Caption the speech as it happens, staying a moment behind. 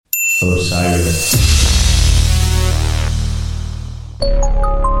Osiris.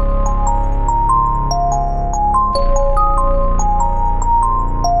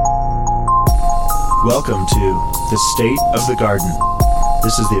 Welcome to The State of the Garden.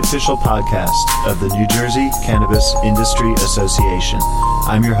 This is the official podcast of the New Jersey Cannabis Industry Association.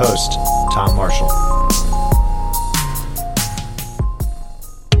 I'm your host, Tom Marshall.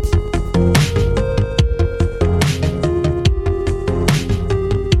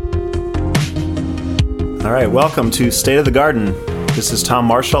 All right, welcome to State of the Garden. This is Tom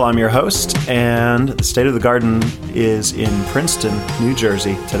Marshall. I'm your host, and the State of the Garden is in Princeton, New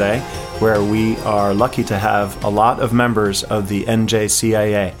Jersey today, where we are lucky to have a lot of members of the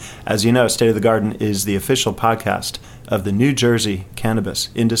NJCIA. As you know, State of the Garden is the official podcast of the New Jersey Cannabis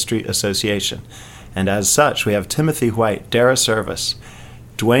Industry Association. And as such, we have Timothy White, Dara Service,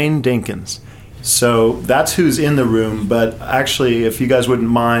 Dwayne Dinkins. So that's who's in the room, but actually, if you guys wouldn't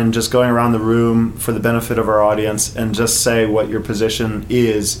mind just going around the room for the benefit of our audience and just say what your position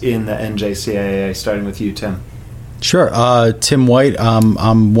is in the NJCIA, starting with you, Tim. Sure. Tim White.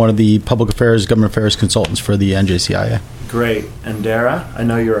 I'm one of the public affairs, government affairs consultants for the NJCIA. Great. And Dara, I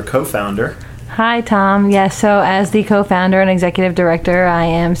know you're a co-founder. Hi, Tom. Yes, so as the co-founder and executive director, I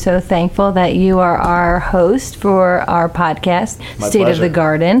am so thankful that you are our host for our podcast, My State pleasure. of the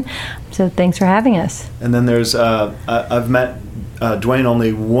Garden. So thanks for having us. And then there's, I've met Dwayne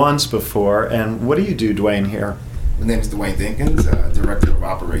only once before. And what do you do, Dwayne, here? My name is Dwayne Dinkins, Director of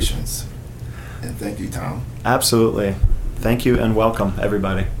Operations. And thank you, Tom. Absolutely. Thank you and welcome,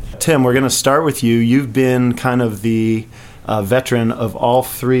 everybody. Tim, we're going to start with you. You've been kind of the veteran of all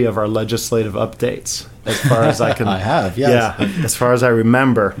three of our legislative updates, as far as I can. I have, yes. Yeah, as far as I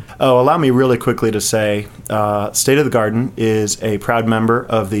remember. Oh, allow me really quickly to say, State of the Garden is a proud member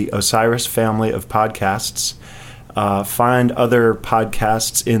of the Osiris family of podcasts. Find other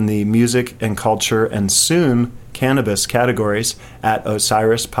podcasts in the music and culture and soon cannabis categories at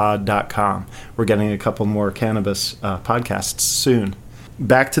osirispod.com. We're getting a couple more cannabis podcasts soon.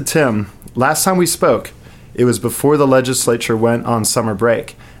 Back to Tim. Last time we spoke, it was before the legislature went on summer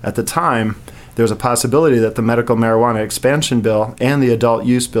break. At the time, there was a possibility that the medical marijuana expansion bill and the adult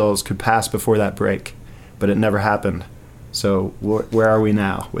use bills could pass before that break, but it never happened. So where are we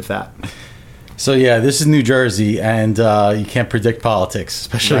now with that? So yeah, this is New Jersey, and you can't predict politics,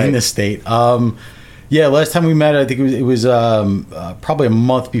 especially in this state. Yeah, last time we met, I think it was probably a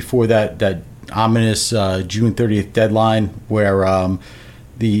month before that ominous June 30th deadline where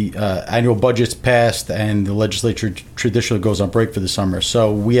the annual budget's passed and the legislature traditionally goes on break for the summer.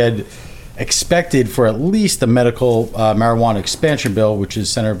 So we had expected for at least a medical marijuana expansion bill, which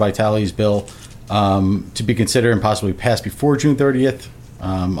is Senator Vitale's bill, to be considered and possibly passed before June 30th.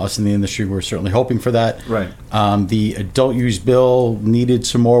 Us in the industry were certainly hoping for that. Right. The adult use bill needed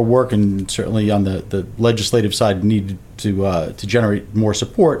some more work, and certainly on the legislative side needed to generate more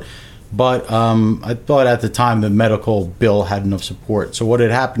support. But I thought at the time the medical bill had enough support. So what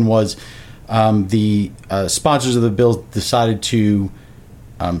had happened was the sponsors of the bill decided to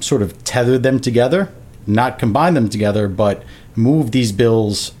sort of tether them together, not combine them together, but move these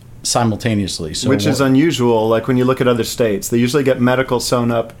bills simultaneously. So which is unusual. Like when you look at other states, they usually get medical sewn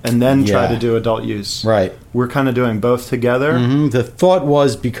up and then try to do adult use. Right. We're kind of doing both together. Mm-hmm. The thought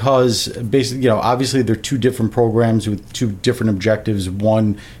was because basically, obviously they're two different programs with two different objectives.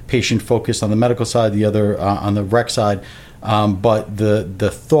 One patient focused on the medical side, the other on the rec side. But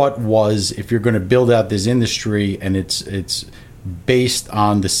the thought was if you're going to build out this industry and it's based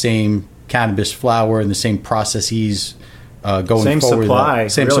on the same cannabis flower and the same processes going same forward.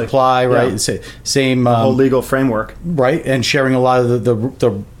 Same really. Supply, right? Yeah. Same whole legal framework. Right, and sharing a lot of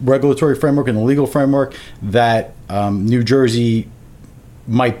the regulatory framework and the legal framework that New Jersey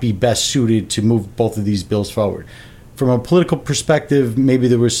might be best suited to move both of these bills forward. From a political perspective, maybe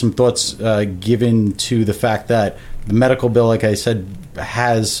there was some thoughts given to the fact that the medical bill, like I said,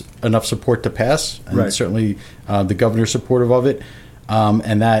 has enough support to pass, and certainly the governor's supportive of it.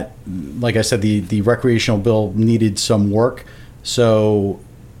 And that, like I said, the recreational bill needed some work. So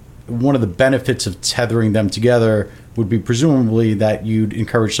one of the benefits of tethering them together would be presumably that you'd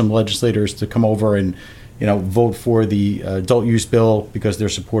encourage some legislators to come over and, vote for the adult use bill because they're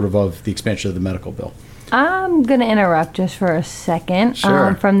supportive of the expansion of the medical bill. I'm going to interrupt just for a second.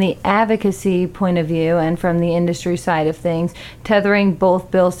 Sure. From the advocacy point of view and from the industry side of things, tethering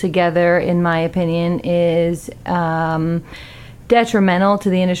both bills together, in my opinion, is detrimental to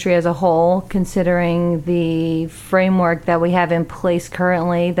the industry as a whole, considering the framework that we have in place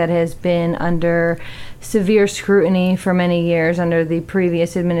currently that has been under severe scrutiny for many years under the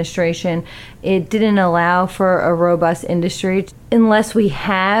previous administration. It didn't allow for a robust industry. Unless we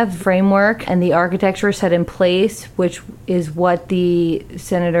have framework and the architecture set in place, which is what the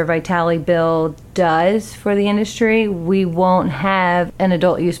Senator Vitale bill does for the industry, we won't have an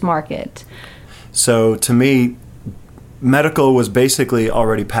adult use market. So to me, medical was basically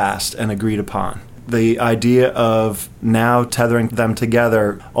already passed and agreed upon. The idea of now tethering them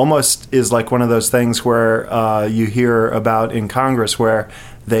together almost is like one of those things where you hear about in Congress where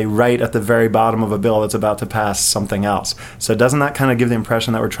they write at the very bottom of a bill that's about to pass something else. So doesn't that kind of give the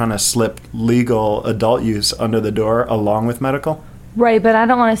impression that we're trying to slip legal adult use under the door along with medical? Right, but I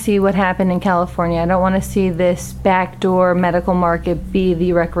don't want to see what happened in California. I don't want to see this backdoor medical market be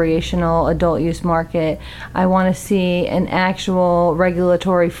the recreational adult use market. I want to see an actual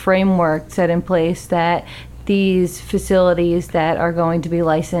regulatory framework set in place that these facilities that are going to be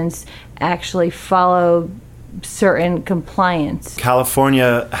licensed actually follow certain compliance.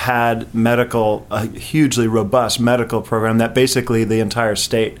 California had a hugely robust medical program that basically the entire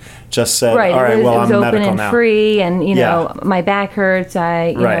state just said, right. all right, it was I'm open medical and now. free, and my back hurts.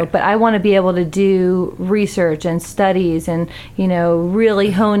 But I want to be able to do research and studies, and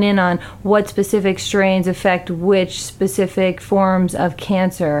really hone in on what specific strains affect which specific forms of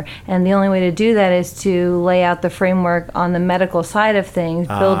cancer. And the only way to do that is to lay out the framework on the medical side of things,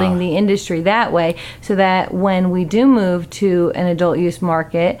 building the industry that way, so that when we do move to an adult use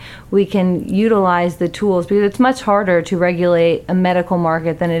market, we can utilize the tools, because it's much harder to regulate a medical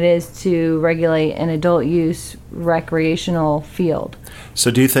market than it is to regulate an adult use recreational field. So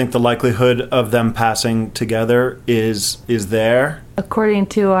do you think the likelihood of them passing together is there? According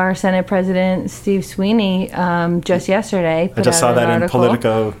to our Senate President Steve Sweeney, just yesterday, I just saw that in article.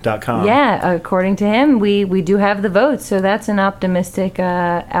 Politico.com. Yeah, according to him, we do have the votes, so that's an optimistic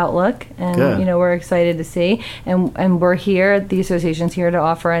outlook, and Good. We're excited to see, and we're here. The association's here to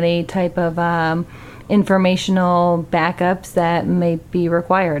offer any type of informational backups that may be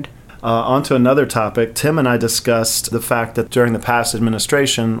required. On to another topic. Tim and I discussed the fact that during the past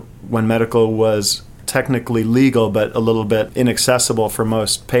administration, when medical was technically legal but a little bit inaccessible for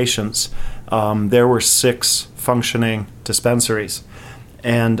most patients, there were 6 functioning dispensaries.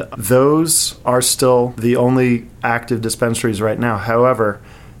 And those are still the only active dispensaries right now. However,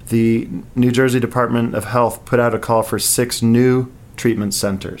 the New Jersey Department of Health put out a call for 6 new treatment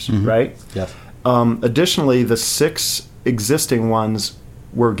centers, right? Yes. Additionally, the 6 existing ones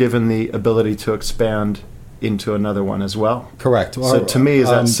were given the ability to expand into another one as well. Correct. So to me, is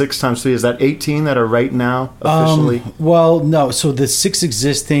that 6 times 3? Is that 18 that are right now officially? Well, no. So the 6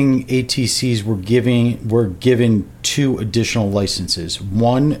 existing ATCs were given 2 additional licenses.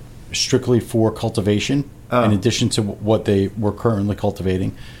 One strictly for cultivation, in addition to what they were currently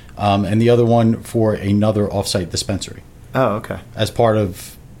cultivating, and the other one for another offsite dispensary. Oh, okay. As part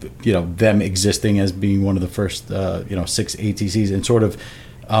of them existing as being one of the first 6 ATCs, and sort of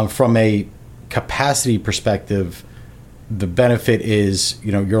from a capacity perspective, the benefit is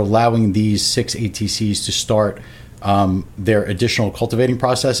you're allowing these 6 ATCs to start their additional cultivating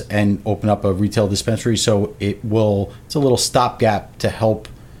process and open up a retail dispensary. So it's a little stopgap to help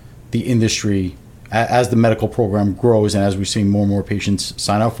the industry as the medical program grows and as we see more and more patients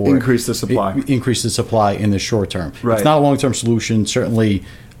sign up for increase the supply. Increase the supply in the short term. Right. It's not a long-term solution. Certainly,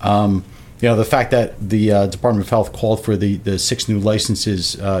 the fact that the Department of Health called for the 6 new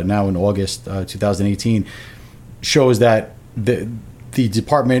licenses now in August 2018 shows that the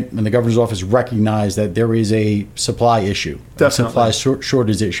department and the governor's office recognize that there is a supply issue, Definitely. a supply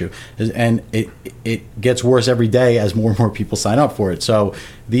shortage issue, and it gets worse every day as more and more people sign up for it. So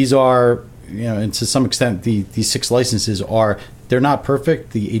these are, and to some extent, these 6 licenses they're not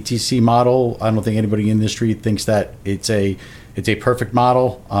perfect. The ATC model, I don't think anybody in the industry thinks that it's a perfect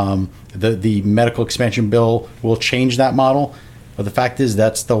model. The medical expansion bill will change that model, but the fact is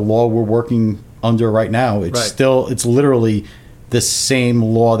that's the law we're working under right now. It's literally the same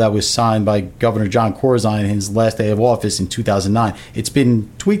law that was signed by Governor John Corzine in his last day of office in 2009. It's been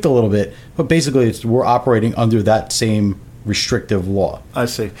tweaked a little bit, but basically we're operating under that same restrictive law. I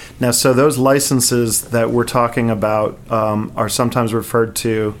see. Now, so those licenses that we're talking about are sometimes referred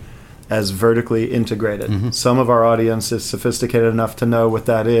to as vertically integrated. Some of our audience is sophisticated enough to know what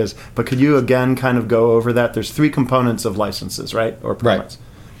that is, but could you again kind of go over that? There's 3 components of licenses, right? Or permits. Right.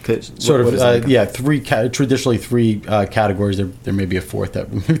 Traditionally 3 categories. There may be a 4th that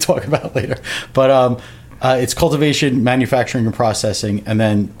we talk about later, but it's cultivation, manufacturing and processing, and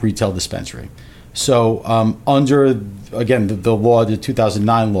then retail dispensary. So under, again, the law, the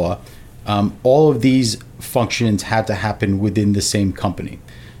 2009 law, all of these functions had to happen within the same company.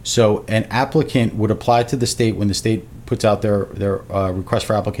 So an applicant would apply to the state when the state puts out their request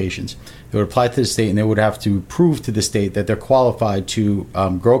for applications. They would apply to the state, and they would have to prove to the state that they're qualified to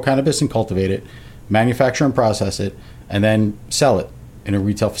grow cannabis and cultivate it, manufacture and process it, and then sell it in a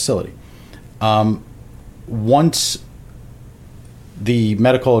retail facility. Once the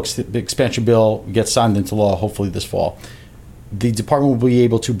medical expansion bill gets signed into law, hopefully this fall, the department will be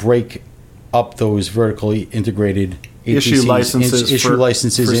able to break up those vertically integrated issue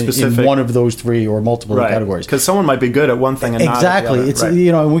licenses in one of those three or multiple categories. Because someone might be good at one thing and exactly. not at the other. It's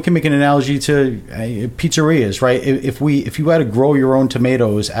you know, and we can make an analogy to pizzerias, right? If you had to grow your own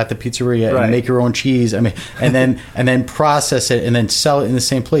tomatoes at the pizzeria and make your own cheese, I mean, and then process it and then sell it in the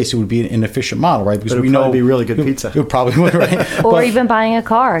same place, it would be an efficient model, right? Because we know it would be really good pizza. It probably would, right? Or even buying a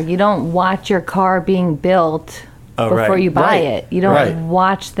car. You don't watch your car being built before you buy it. You don't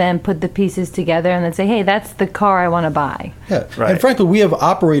watch them put the pieces together and then say, hey, that's the car I want to buy. Yeah. And frankly, we have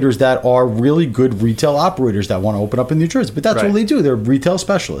operators that are really good retail operators that want to open up in New Jersey, but that's what they do. They're retail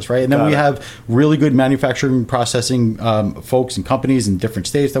specialists, right? And then we have really good manufacturing processing folks and companies in different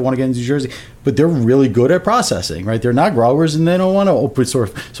states that want to get into New Jersey, but they're really good at processing, right? They're not growers and they don't want to open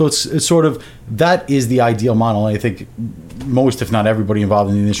source. So it's sort of, that is the ideal model. And I think most, if not everybody involved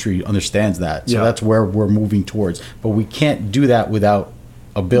in the industry understands that. So that's where we're moving towards. But we can't do that without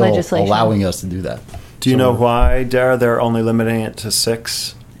a bill allowing us to do that. Do you know why, Dara, they're only limiting it to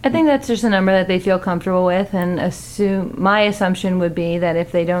 6? I think that's just a number that they feel comfortable with, and my assumption would be that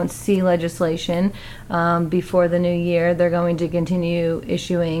if they don't see legislation before the new year, they're going to continue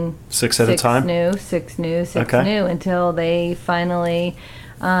issuing 6 at a time? Six new until they finally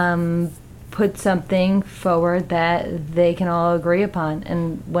put something forward that they can all agree upon.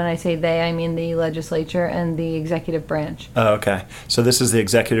 And when I say they, I mean the legislature and the executive branch. Oh, okay. So this is the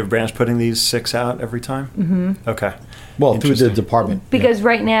executive branch putting these 6 out every time? Mm-hmm. Okay. Well, through the department. Because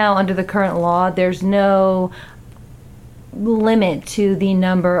right now, under the current law, there's no limit to the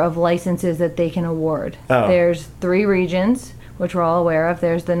number of licenses that they can award. Oh. There's 3 regions, which we're all aware of.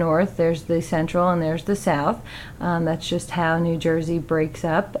 There's the North, there's the Central, and there's the South. That's just how New Jersey breaks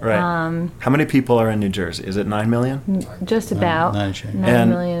up. Right. How many people are in New Jersey? Is it 9 million? Just about 9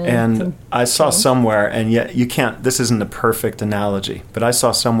 million. And I saw somewhere, and yet you can't, this isn't a perfect analogy, but I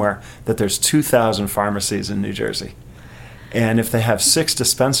saw somewhere that there's 2,000 pharmacies in New Jersey. And if they have 6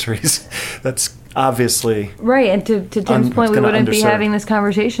 dispensaries, that's obviously right. And to Tim's point, we wouldn't be having this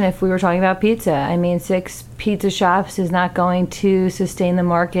conversation if we were talking about pizza. I mean, 6 pizza shops is not going to sustain the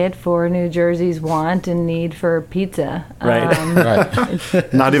market for New Jersey's want and need for pizza.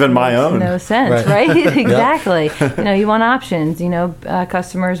 Right. Not even my own. No sense, right? Exactly. You know, you want options. You know,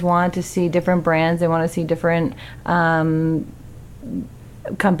 customers want to see different brands. They want to see different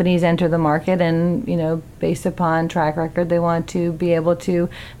companies enter the market, and based upon track record, they want to be able to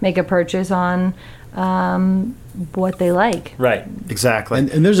make a purchase on what they like. Right, exactly.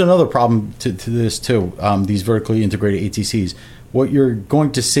 And there's another problem to this too. These vertically integrated ATCs. What you're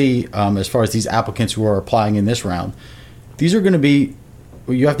going to see as far as these applicants who are applying in this round, these are going to be,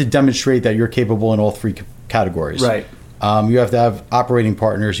 you have to demonstrate that you're capable in all 3 categories. Right. You have to have operating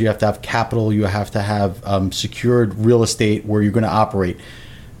partners. You have to have capital. You have to have secured real estate where you're going to operate.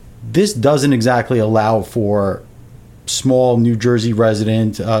 This doesn't exactly allow for small New Jersey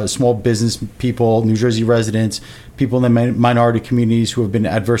residents, small business people, New Jersey residents, people in the minority communities who have been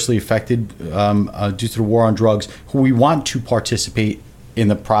adversely affected due to the war on drugs, who we want to participate in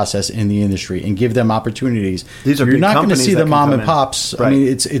the process in the industry and give them opportunities. These are You're not going to see the mom and in. pops. Right. I mean,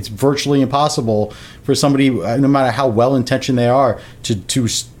 it's virtually impossible for somebody, no matter how well intentioned they are, to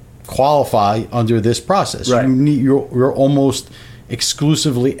qualify under this process. Right. You're almost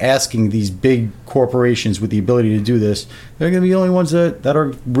exclusively asking these big corporations with the ability to do this. They're going to be the only ones that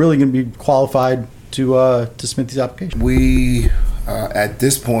are really going to be qualified to submit these applications. We at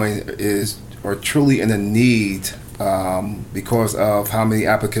this point are truly in a need. Because of how many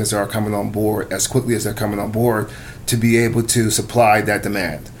applicants are coming on board as quickly as they're coming on board, to be able to supply that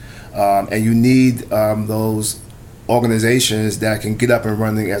demand. And you need those organizations that can get up and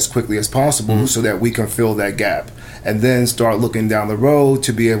running as quickly as possible so that we can fill that gap. And then start looking down the road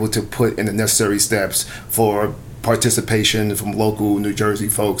to be able to put in the necessary steps for participation from local New Jersey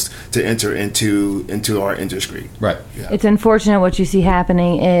folks to enter into our industry. Right. Yeah. It's unfortunate what you see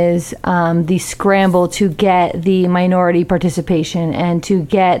happening is the scramble to get the minority participation and to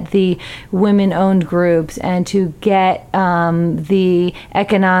get the women-owned groups and to get the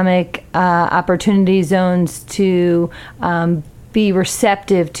economic opportunity zones to be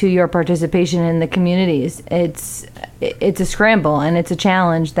receptive to your participation in the communities. It's a scramble, and it's a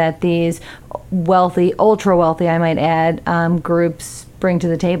challenge that these wealthy, ultra wealthy, I might add, groups bring to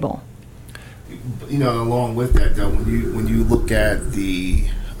the table. Along with that, though, when you look at the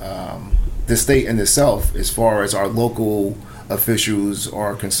state in itself, as far as our local officials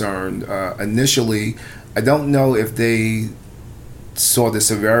are concerned, initially, I don't know if they saw the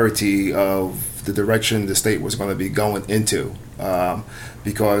severity of the direction the state was going to be going into,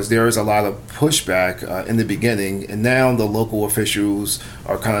 because there is a lot of pushback in the beginning, and now the local officials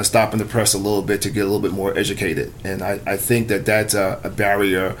are kind of stopping the press a little bit to get a little bit more educated. And I think that that's a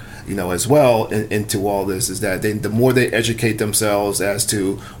barrier, as well into all this, is that the more they educate themselves as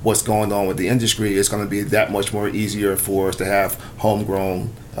to what's going on with the industry, it's going to be that much more easier for us to have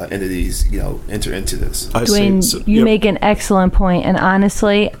homegrown entities, enter into this. Dwayne, you make an excellent point, and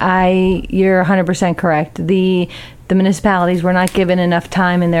honestly, you're 100% correct. The municipalities were not given enough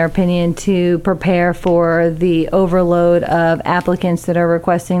time, in their opinion, to prepare for the overload of applicants that are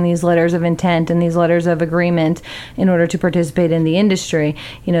requesting these letters of intent and these letters of agreement in order to participate in the industry.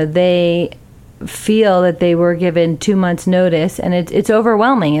 They feel that they were given 2 months notice, and it's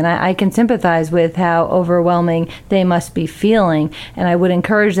overwhelming, and I can sympathize with how overwhelming they must be feeling, and I would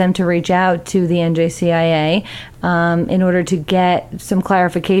encourage them to reach out to the NJCIA in order to get some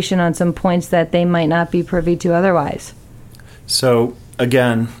clarification on some points that they might not be privy to otherwise. So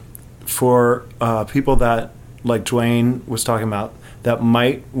again, for people that, like Dwayne was talking about, that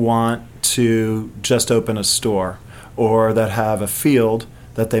might want to just open a store, or that have a field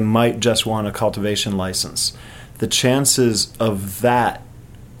that they might just want a cultivation license, the chances of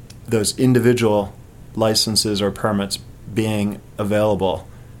those individual licenses or permits being available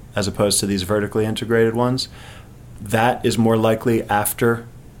as opposed to these vertically integrated ones, that is more likely after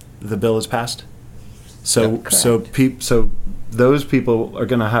the bill is passed. So those people are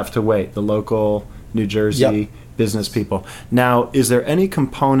going to have to wait, the local New Jersey business people. Now, is there any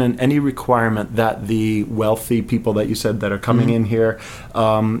component, any requirement that the wealthy people that you said that are coming in here,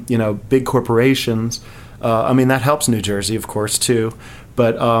 big corporations, that helps New Jersey, of course, too,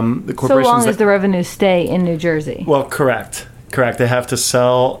 but the corporations... So long as the revenues stay in New Jersey. Well, correct. They have to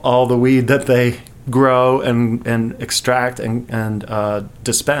sell all the weed that they grow and extract and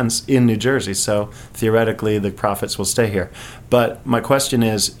dispense in New Jersey. So theoretically, the profits will stay here. But my question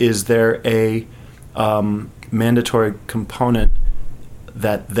is there a mandatory component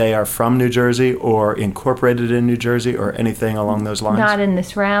that they are from New Jersey or incorporated in New Jersey or anything along those lines? Not in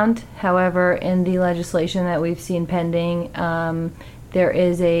this round. However, in the legislation that we've seen pending, there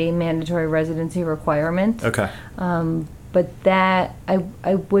is a mandatory residency requirement. Okay. But that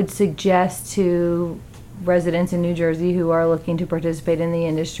I would suggest to residents in New Jersey who are looking to participate in the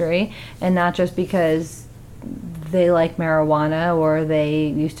industry, and not just because they like marijuana or they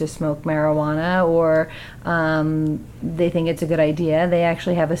used to smoke marijuana or they think it's a good idea. They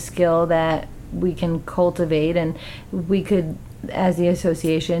actually have a skill that we can cultivate, and we could, as the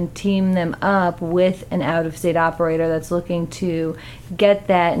association, team them up with an out-of-state operator that's looking to get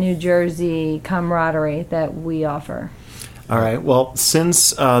that New Jersey camaraderie that we offer. All right. Well,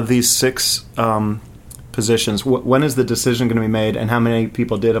 since these 6 positions, when is the decision going to be made, and how many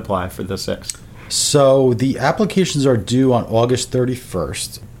people did apply for the 6? So the applications are due on August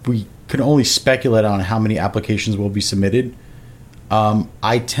 31st. We can only speculate on how many applications will be submitted.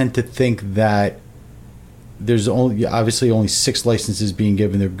 I tend to think that there's obviously only 6 licenses being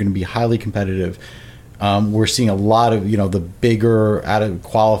given. They're going to be highly competitive. We're seeing a lot of the bigger,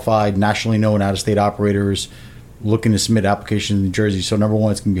 qualified, nationally known out-of-state operators looking to submit applications in New Jersey. So number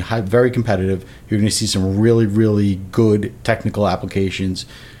one, it's going to be very competitive. You're going to see some really, really good technical applications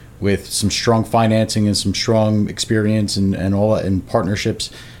with some strong financing and some strong experience and all that, and partnerships.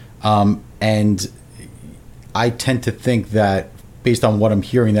 And I tend to think that, based on what I'm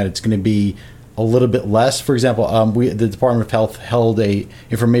hearing, that it's going to be a little bit less. For example, the Department of Health held a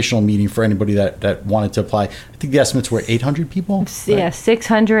informational meeting for anybody that wanted to apply. I think the estimates were 800 people. Yeah, right?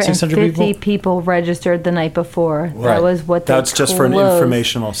 650 people registered the night before. Right. That was what they That's just for an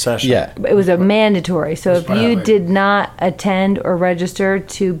informational session. Yeah. It was a mandatory. So if you did not attend or register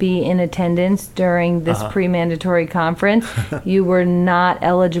to be in attendance during this pre-mandatory conference, you were not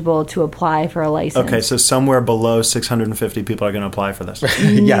eligible to apply for a license. Okay, so somewhere below 650 people are going to apply for this.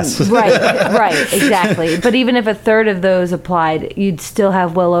 Yes. Right, exactly. But even if a third of those applied, you'd still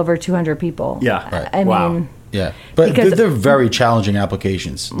have well over 200 people. Yeah. Right. I mean... Yeah, but they're very challenging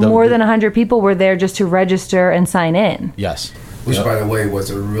applications. More than 100 people were there just to register and sign in. Yes. Which, by the way, was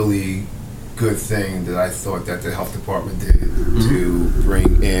a really good thing that I thought that the health department did to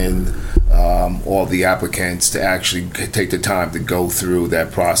bring in all the applicants to actually take the time to go through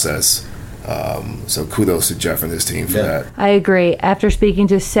that process. So kudos to Jeff and his team for that. I agree. After speaking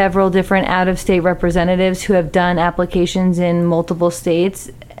to several different out-of-state representatives who have done applications in multiple states,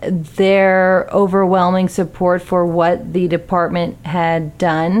 their overwhelming support for what the department had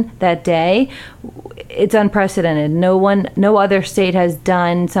done that day, it's unprecedented. No other state has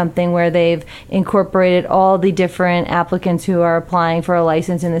done something where they've incorporated all the different applicants who are applying for a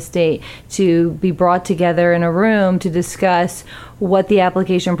license in the state to be brought together in a room to discuss what the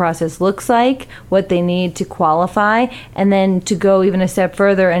application process looks like, what they need to qualify, and then to go even a step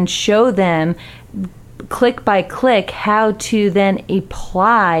further and show them click by click how to then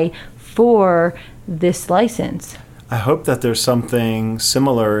apply for this license. I hope that there's something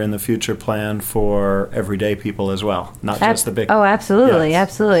similar in the future plan for everyday people as well, not just the big. Oh, absolutely, Yes.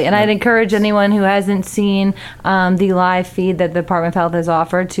 absolutely. And I'd encourage anyone who hasn't seen the live feed that the Department of Health has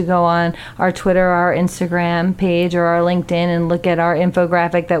offered to go on our Twitter, our Instagram page, or our LinkedIn and look at our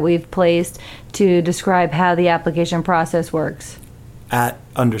infographic that we've placed to describe how the application process works.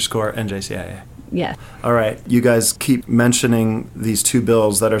 @_NJCIA. Yeah. All right. You guys keep mentioning these two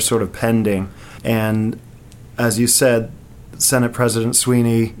bills that are sort of pending. And as you said, Senate President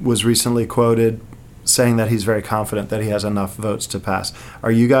Sweeney was recently quoted saying that he's very confident that he has enough votes to pass.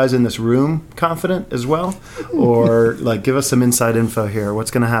 Are you guys in this room confident as well? Or give us some inside info here.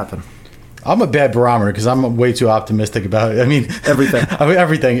 What's going to happen? I'm a bad barometer because I'm way too optimistic about it. I mean, everything.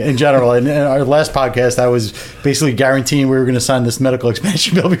 Everything in general. And in our last podcast, I was basically guaranteeing we were going to sign this medical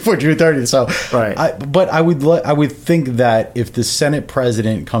expansion bill before June 30th. So, right. But I would think that if the Senate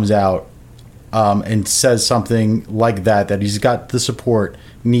president comes out and says something like that he's got the support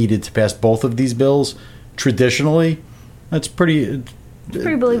needed to pass both of these bills, traditionally, that's pretty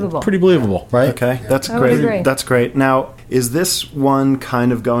believable. Pretty believable, right? Okay, that's I would agree. great. That's great. Now, is this one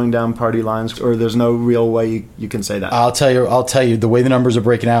kind of going down party lines, or there's no real way you can say that? I'll tell you, the way the numbers are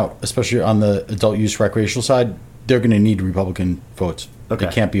breaking out, especially on the adult use recreational side, they're going to need Republican votes. Okay.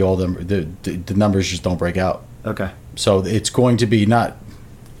 They can't be all them. The numbers just don't break out. Okay. So it's going to be not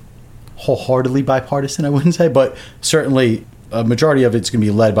wholeheartedly bipartisan, I wouldn't say, but certainly a majority of it's going to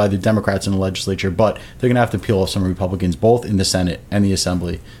be led by the Democrats in the legislature, but they're going to have to peel off some Republicans, both in the Senate and the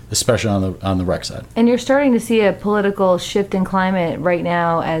Assembly, especially on the rec side. And you're starting to see a political shift in climate right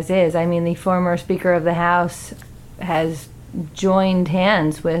now as is. I mean, the former Speaker of the House has joined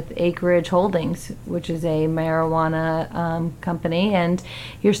hands with Acreage Holdings, which is a marijuana company, and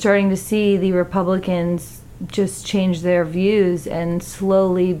you're starting to see the Republicans just change their views and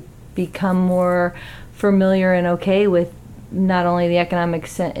slowly become more familiar and okay with not only the economic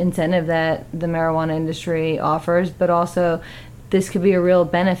incentive that the marijuana industry offers, but also this could be a real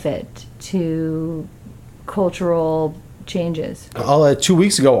benefit to cultural changes. 2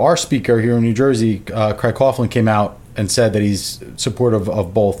 weeks ago, our speaker here in New Jersey, Craig Coughlin, came out and said that he's supportive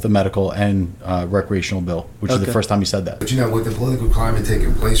of both the medical and recreational bill, which is the first time he said that. But with the political climate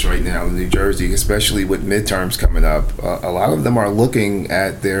taking place right now in New Jersey, especially with midterms coming up, a lot of them are looking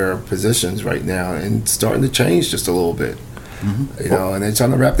at their positions right now and starting to change just a little bit. Mm-hmm. And they're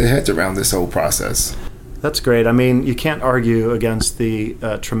trying to wrap their heads around this whole process. That's great. I mean, you can't argue against the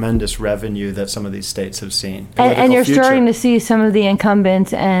tremendous revenue that some of these states have seen. And you're starting to see some of the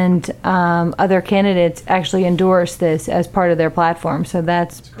incumbents and other candidates actually endorse this as part of their platform. So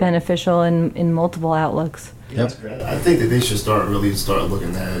that's beneficial in multiple outlooks. Yep. I think that they should start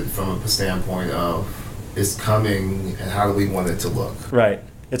looking at it from a standpoint of it's coming and how do we want it to look. Right.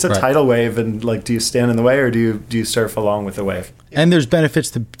 It's a tidal wave, and do you stand in the way or do you surf along with the wave? And there's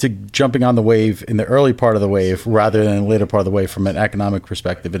benefits to jumping on the wave in the early part of the wave rather than the later part of the wave from an economic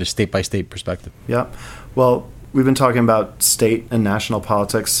perspective, and a state-by-state perspective. Yeah. Well, we've been talking about state and national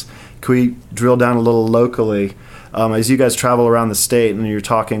politics. Can we drill down a little locally? As you guys travel around the state and you're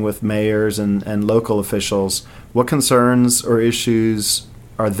talking with mayors and local officials, what concerns or issues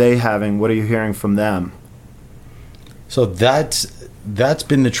are they having? What are you hearing from them? So that's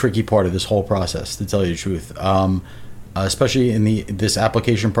been the tricky part of this whole process, to tell you the truth, especially in this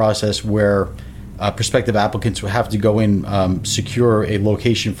application process where prospective applicants will have to go in, secure a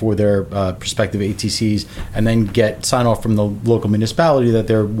location for their prospective ATCs, and then get sign off from the local municipality that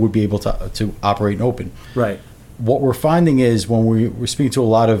they would be able to operate and open. Right. What we're finding is when we're speaking to a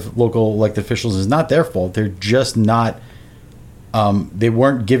lot of local elected officials, it's not their fault. They're just not. They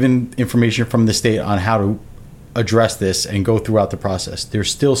weren't given information from the state on how to address this and go throughout the process. There's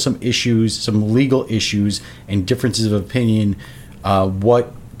still some issues, some legal issues and differences of opinion,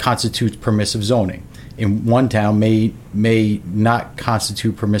 what constitutes permissive zoning. in one town may not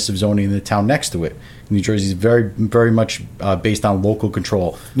constitute permissive zoning in the town next to it. New Jersey is very, very much based on local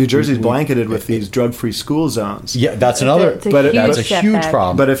control. New Jersey's blanketed with these drug-free school zones. Yeah, that's another. That's a huge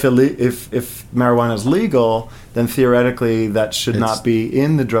problem. But if marijuana is legal, then theoretically that should not be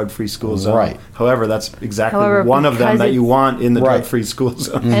in the drug-free school zone. Right. However, that's exactly one of them that you want in the drug-free school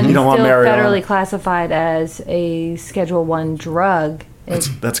zone. And you don't want marijuana. marijuana. Federally classified as a Schedule I drug.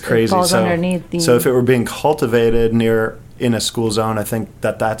 That's crazy. It falls underneath the. So if it were being cultivated in a school zone, I think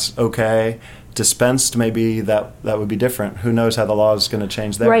that's okay. Dispensed, maybe that would be different. Who knows how the law is going to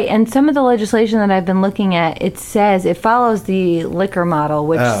change there? Right, and some of the legislation that I've been looking at, it follows the liquor model,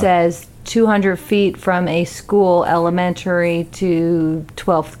 which says 200 feet from a school, elementary to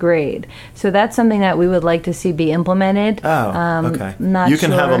 12th grade. So that's something that we would like to see be implemented. Okay. You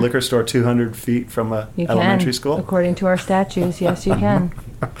can have a liquor store 200 feet from a elementary school? According to our statutes, yes, you can.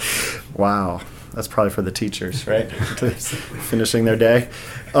 Wow. That's probably for the teachers, right? Finishing their day.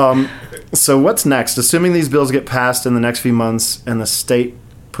 So what's next? Assuming these bills get passed in the next few months and the state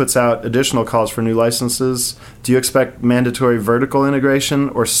puts out additional calls for new licenses, do you expect mandatory vertical integration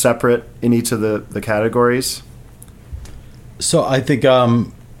or separate in each of the categories? So I think,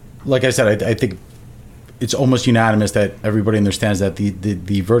 like I said, I think it's almost unanimous that everybody understands that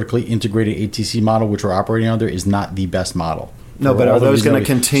the vertically integrated ATC model, which we're operating under, is not the best model. No, but are those going to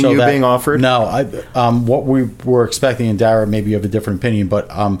continue being offered? No. What we were expecting, and Dara, maybe you have a different opinion, but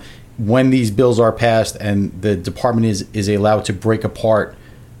when these bills are passed and the department is allowed to break apart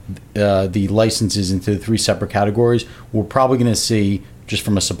the licenses into 3 separate categories, we're probably going to see, just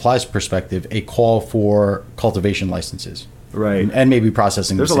from a supplies perspective, a call for cultivation licenses. Right. And maybe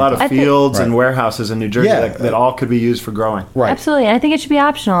processing. There's a lot of fields and warehouses in New Jersey that all could be used for growing. Right. Absolutely. And I think it should be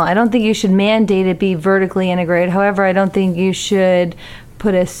optional. I don't think you should mandate it be vertically integrated. However, I don't think you should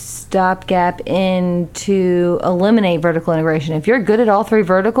put a stopgap in to eliminate vertical integration. If you're good at all 3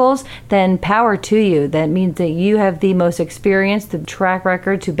 verticals, then power to you. That means that you have the most experience, the track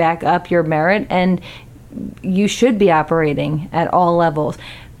record to back up your merit, and you should be operating at all levels.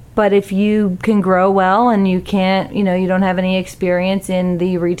 But if you can grow well and you can't, you don't have any experience in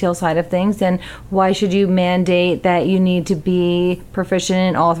the retail side of things, then why should you mandate that you need to be proficient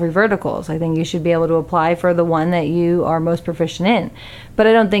in all 3 verticals? I think you should be able to apply for the one that you are most proficient in. But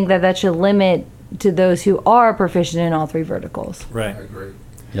I don't think that should limit to those who are proficient in all 3 verticals. Right. I agree.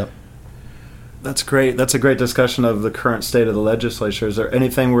 Yep. That's great. That's a great discussion of the current state of the legislature. Is there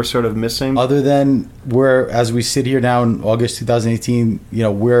anything we're sort of missing? Other than as we sit here now in August 2018,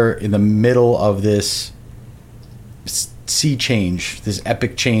 we're in the middle of this sea change, this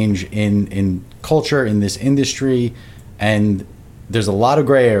epic change in culture, in this industry, and there's a lot of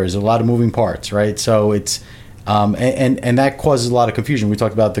gray areas, a lot of moving parts, right? So it's and that causes a lot of confusion. We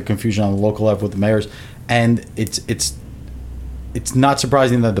talked about the confusion on the local level with the mayors, and it's not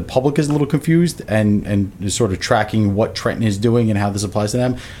surprising that the public is a little confused and is sort of tracking what Trenton is doing and how this applies to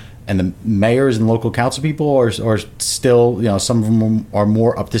them. And the mayors and local council people are still, some of them are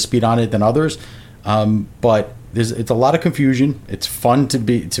more up to speed on it than others. But it's a lot of confusion. It's fun to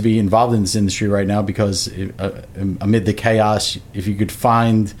be involved in this industry right now because amid the chaos, if you could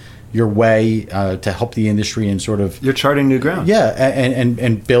find your way to help the industry and sort of you're charting new ground. Yeah,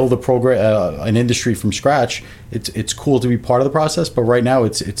 and build a program, an industry from scratch. It's cool to be part of the process, but right now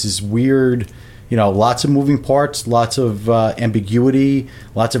it's this weird, lots of moving parts, lots of ambiguity,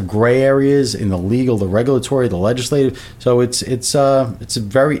 lots of gray areas in the legal, the regulatory, the legislative. So it's a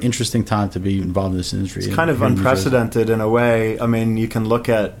very interesting time to be involved in this industry. It's kind of unprecedented in a way. I mean, you can look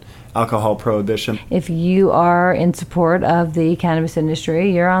at alcohol prohibition. If you are in support of the cannabis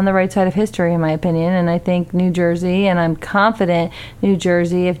industry, you're on the right side of history, in my opinion. And I think New Jersey, and I'm confident New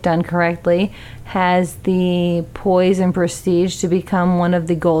Jersey, if done correctly, has the poise and prestige to become one of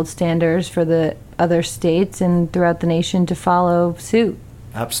the gold standards for the other states and throughout the nation to follow suit.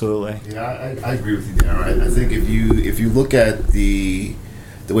 Absolutely. Yeah, I agree with you, Darren. I think if you look at the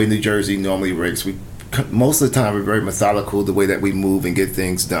way New Jersey normally works, most of the time we're very methodical the way that we move and get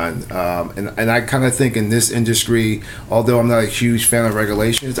things done, and I kind of think in this industry, although I'm not a huge fan of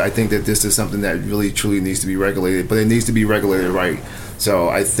regulations, I think that this is something that really truly needs to be regulated, but it needs to be regulated right. So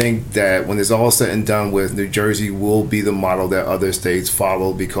I think that when it's all said and done with, New Jersey will be the model that other states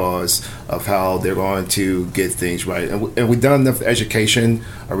follow because of how they're going to get things right, and we've done enough education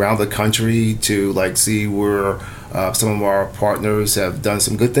around the country to see where some of our partners have done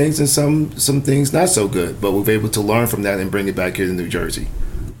some good things and some things not so good, but we're able to learn from that and bring it back here to New Jersey.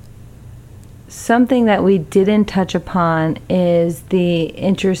 Something that we didn't touch upon is the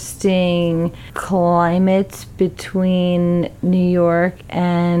interesting climate between New York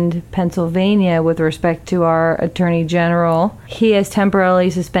and Pennsylvania with respect to our Attorney General. He has temporarily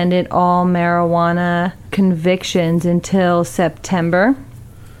suspended all marijuana convictions until September,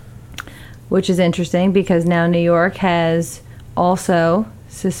 which is interesting because now New York has also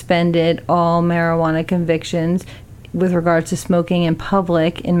suspended all marijuana convictions with regards to smoking in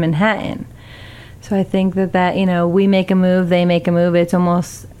public in Manhattan. So I think that we make a move, they make a move. It's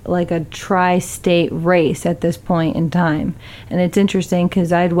almost like a tri-state race at this point in time. And it's interesting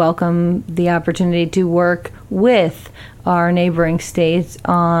because I'd welcome the opportunity to work with our neighboring states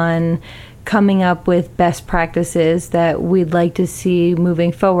on coming up with best practices that we'd like to see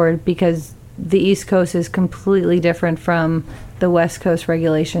moving forward, because the East Coast is completely different from the West Coast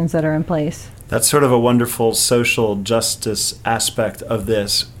regulations that are in place. That's sort of a wonderful social justice aspect of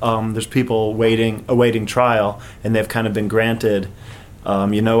this. There's people awaiting trial, and they've kind of been granted,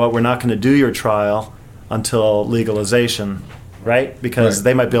 you know what, we're not going to do your trial until legalization, right? Because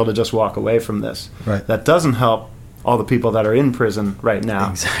they might be able to just walk away from this. Right. That doesn't help all the people that are in prison right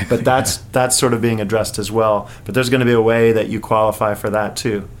now. Exactly. But that's sort of being addressed as well. But there's going to be a way that you qualify for that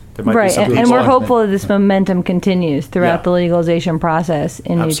too. There might be some and people we're hopeful that this momentum continues throughout the legalization process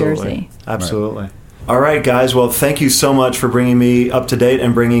in New Jersey. Absolutely. All right, guys. Well, thank you so much for bringing me up to date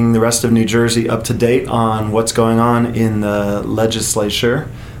and bringing the rest of New Jersey up to date on what's going on in the legislature.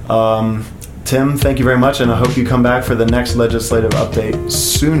 Tim, thank you very much, and I hope you come back for the next legislative update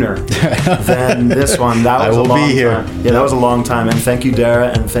sooner than this one. That was I will a long be here. time. Yeah, that was a long time. And thank you,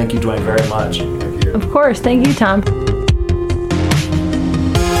 Dara, and thank you, Dwayne, very much. Thank you. Of course. Thank you, Tom.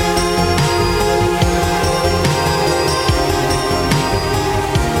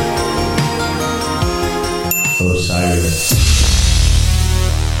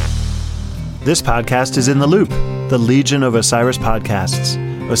 This podcast is In the Loop, the Legion of Osiris podcasts.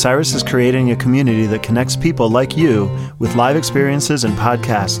 Osiris is creating a community that connects people like you with live experiences and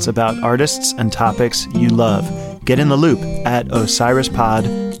podcasts about artists and topics you love. Get in the loop at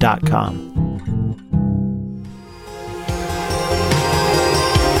osirispod.com.